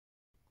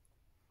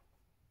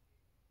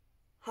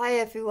Hi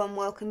everyone,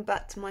 welcome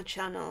back to my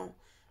channel.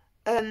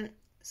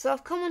 So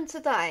I've come on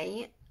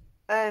today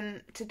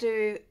to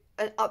do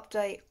an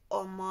update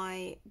on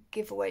my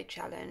giveaway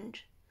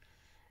challenge.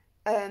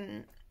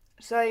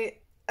 So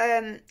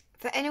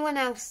for anyone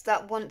else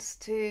that wants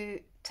to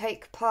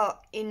take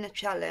part in the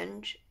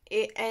challenge,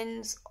 it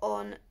ends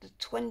on the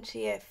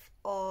 20th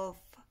of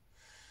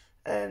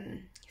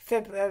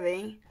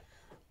February.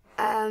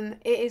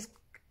 It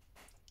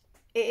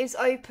is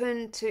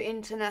open to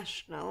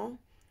international.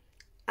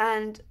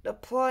 And the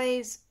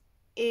prize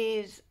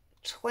is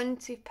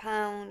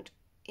 £20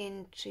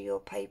 into your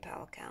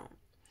PayPal account.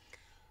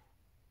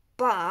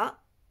 But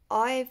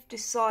I've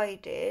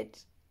decided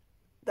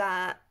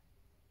that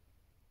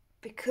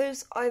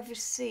because I've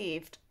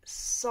received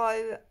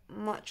so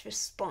much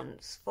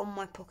response from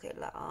my pocket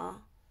letter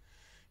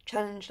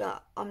challenge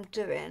that I'm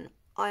doing,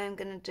 I am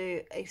going to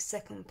do a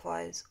second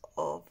prize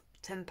of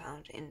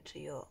 £10 into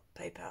your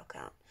PayPal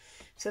account.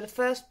 So the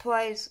first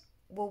prize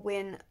will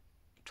win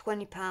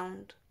 £20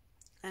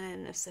 and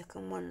then the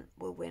second one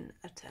will win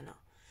a tenner.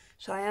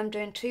 So I am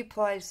doing two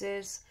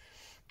prizes.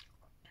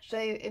 So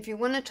if you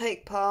want to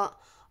take part,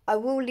 I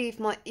will leave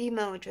my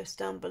email address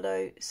down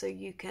below so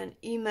you can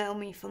email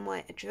me from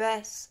my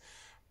address.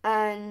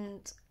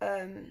 And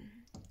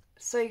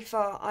so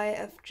far I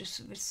have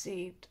just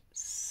received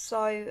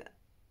so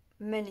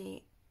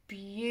many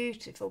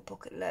beautiful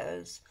pocket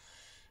letters.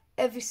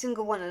 Every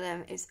single one of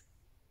them is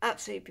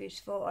absolutely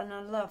beautiful and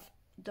I love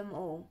them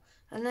all.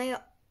 And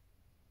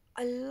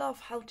I love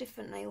how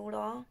different they all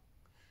are.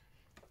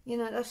 You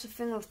know, that's the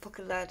thing with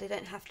pocket letter, they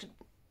don't have to,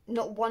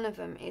 not one of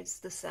them is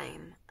the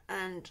same.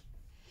 And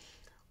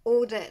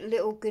all the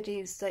little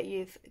goodies that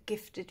you've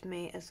gifted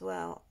me as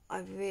well,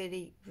 I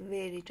really,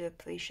 really do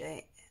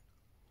appreciate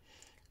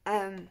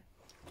it.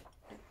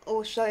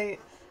 Also,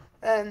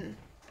 I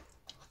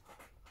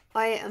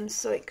am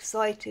so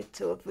excited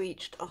to have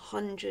reached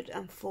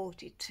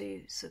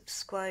 142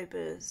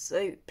 subscribers.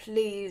 So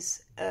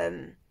please,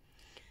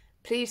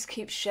 please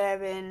keep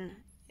sharing,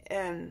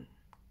 and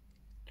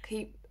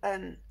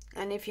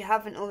if you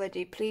haven't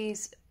already,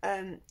 please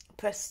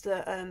press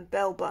the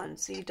bell button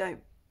so you don't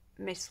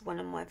miss one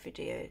of my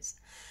videos.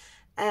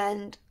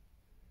 And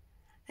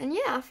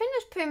yeah, I think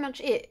that's pretty much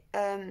it.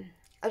 I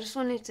just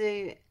wanted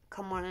to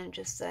come on and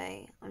just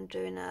say I'm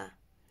doing a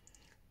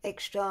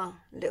extra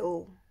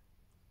little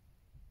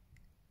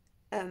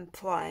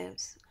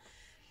prize.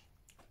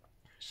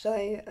 So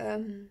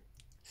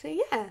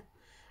yeah.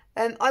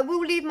 I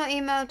will leave my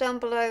email down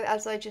below,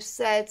 as I just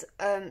said.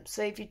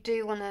 So if you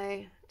do want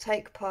to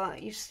take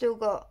part, you've still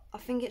got, I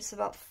think it's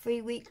about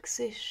 3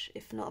 weeks-ish,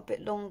 if not a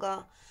bit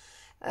longer.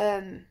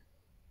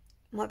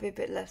 Might be a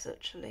bit less,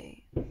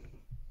 actually.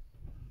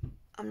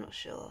 I'm not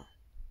sure.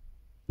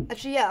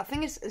 Actually, yeah, I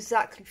think it's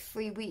exactly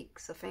 3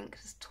 weeks, I think.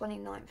 It's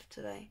 29th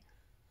today.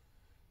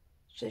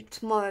 So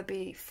tomorrow will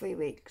be 3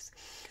 weeks.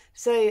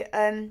 So,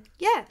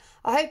 yeah,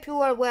 I hope you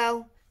all are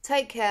well.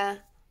 Take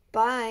care.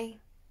 Bye.